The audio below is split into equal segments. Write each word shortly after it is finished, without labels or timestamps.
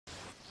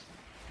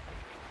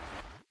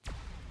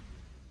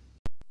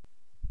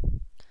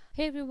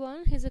Hey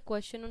everyone, here's a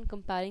question on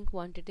comparing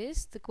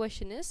quantities. The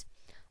question is,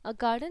 a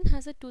garden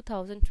has a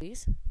 2000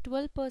 trees,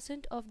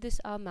 12% of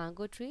this are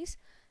mango trees,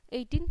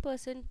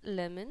 18%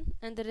 lemon,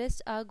 and the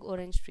rest are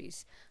orange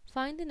trees.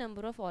 Find the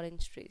number of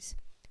orange trees.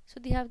 So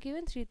they have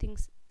given three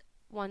things.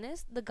 One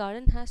is the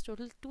garden has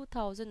total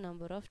 2000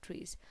 number of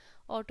trees.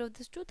 Out of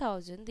this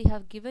 2000, they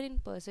have given in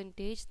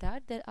percentage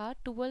that there are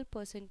 12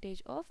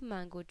 percentage of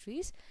mango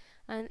trees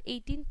and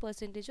 18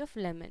 percentage of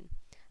lemon,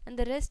 and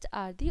the rest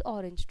are the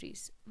orange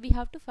trees. We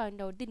have to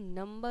find out the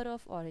number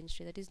of orange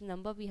trees. That is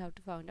number, we have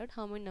to find out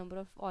how many number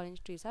of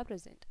orange trees are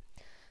present.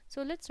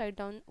 So let's write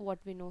down what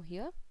we know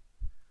here.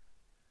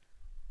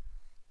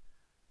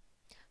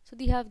 So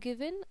they have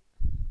given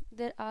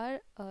there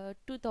are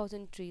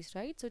 2000 trees,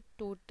 right? So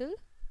total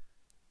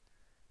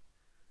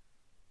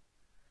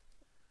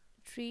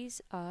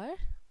trees are,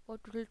 or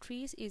total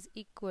trees is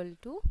equal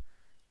to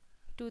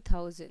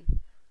 2000.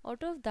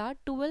 Out of that,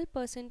 12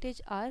 percentage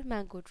are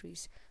mango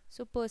trees.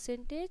 So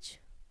percentage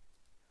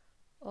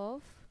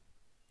of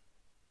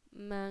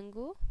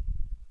mango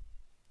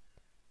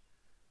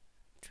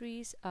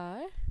trees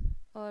are,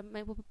 or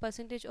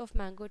percentage of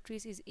mango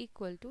trees is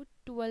equal to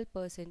 12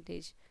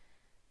 percentage,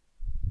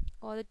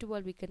 or the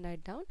 12 we can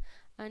write down,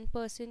 and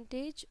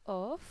percentage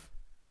of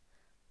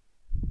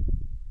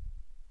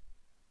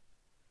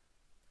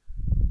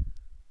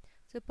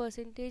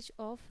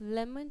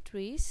lemon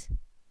trees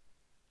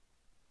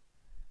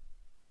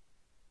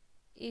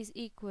is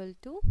equal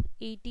to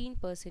 18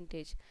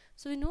 percentage.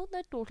 So we know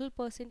that total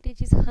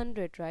percentage is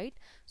 100, right?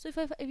 So if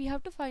we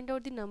have to find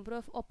out the number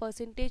of, or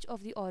percentage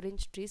of the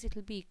orange trees, it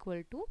will be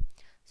equal to,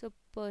 so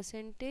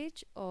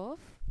percentage of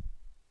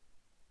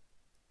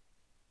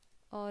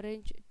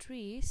orange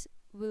trees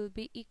will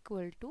be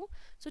equal to,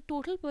 so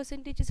total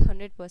percentage is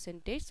 100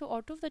 percentage, so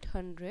out of that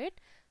 100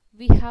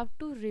 we have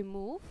to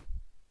remove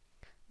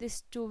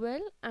this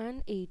 12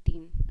 and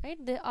 18,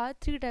 right? There are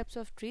three types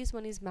of trees.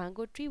 One is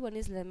mango tree, one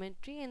is lemon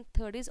tree, and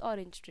third is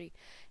orange tree.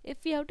 If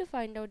we have to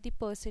find out the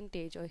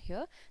percentage, or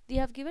here they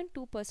have given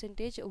two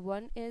percentage,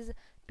 one is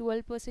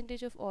 12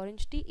 percentage of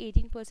orange tree,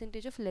 18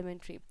 percentage of lemon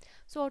tree.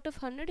 So out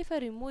of 100, if I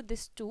remove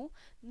this two,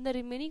 then the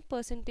remaining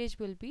percentage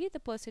will be the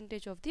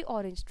percentage of the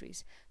orange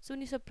trees. So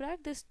when you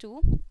subtract this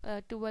two,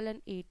 12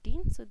 and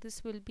 18, so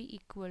this will be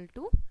equal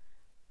to,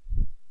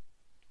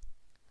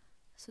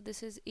 so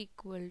this is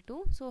equal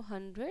to, so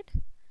 100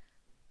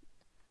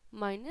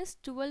 minus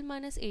 12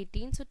 minus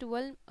 18, so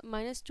 12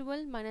 minus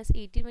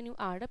 18, when you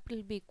add up, it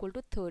will be equal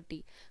to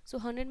 30. So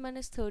 100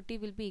 minus 30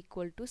 will be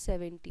equal to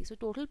 70. So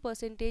total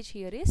percentage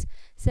here is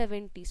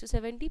 70. So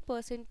 70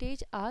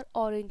 percentage are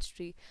orange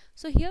tree.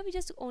 So here we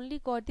just only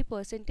got the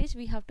percentage.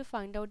 We have to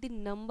find out the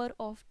number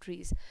of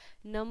trees.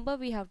 Number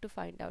we have to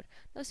find out.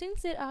 Now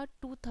since there are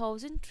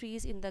 2000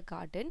 trees in the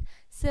garden,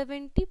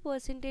 70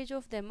 percentage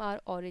of them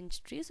are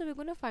orange trees. So we're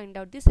going to find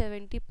out the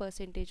 70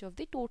 percentage of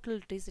the total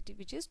trees,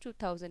 which is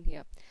 2000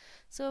 here.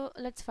 So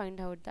let's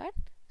find out that.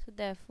 So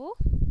therefore,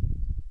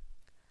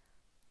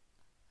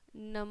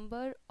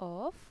 number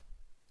of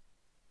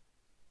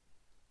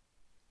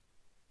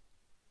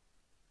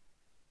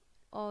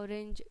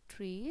orange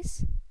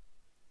trees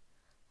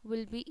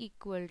will be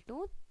equal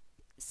to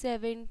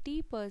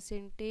 70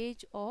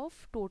 percentage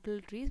of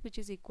total trees, which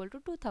is equal to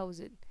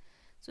 2000.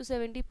 So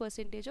 70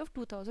 percentage of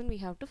 2000 we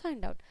have to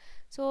find out.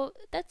 So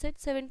that's it.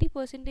 70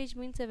 percentage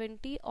means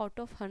 70 out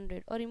of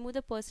 100, or remove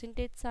the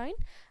percentage sign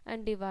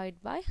and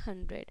divide by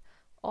 100.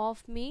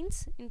 Of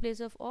means in place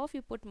of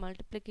you put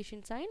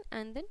multiplication sign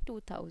and then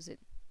 2000.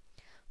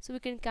 So we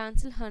can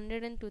cancel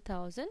 100 and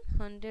 2000,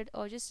 100,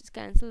 or just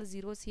cancel the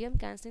zeros here. I'm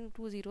cancelling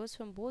two zeros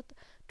from both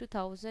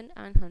 2000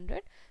 and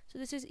 100. So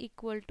this is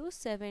equal to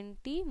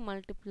 70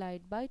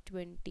 multiplied by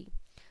 20.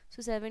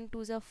 So 7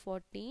 2s are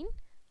 14,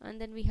 and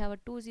then we have a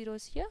two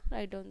zeros here.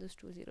 Write down those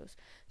two zeros.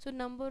 So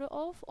number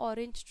of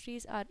orange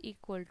trees are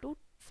equal to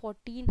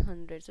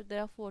 1400. So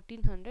there are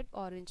 1400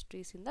 orange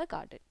trees in the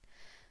garden.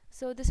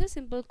 So this is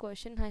simple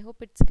question. I hope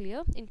it's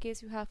clear. In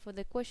case you have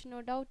further question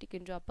or doubt, you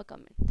can drop a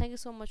comment. Thank you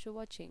so much for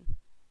watching.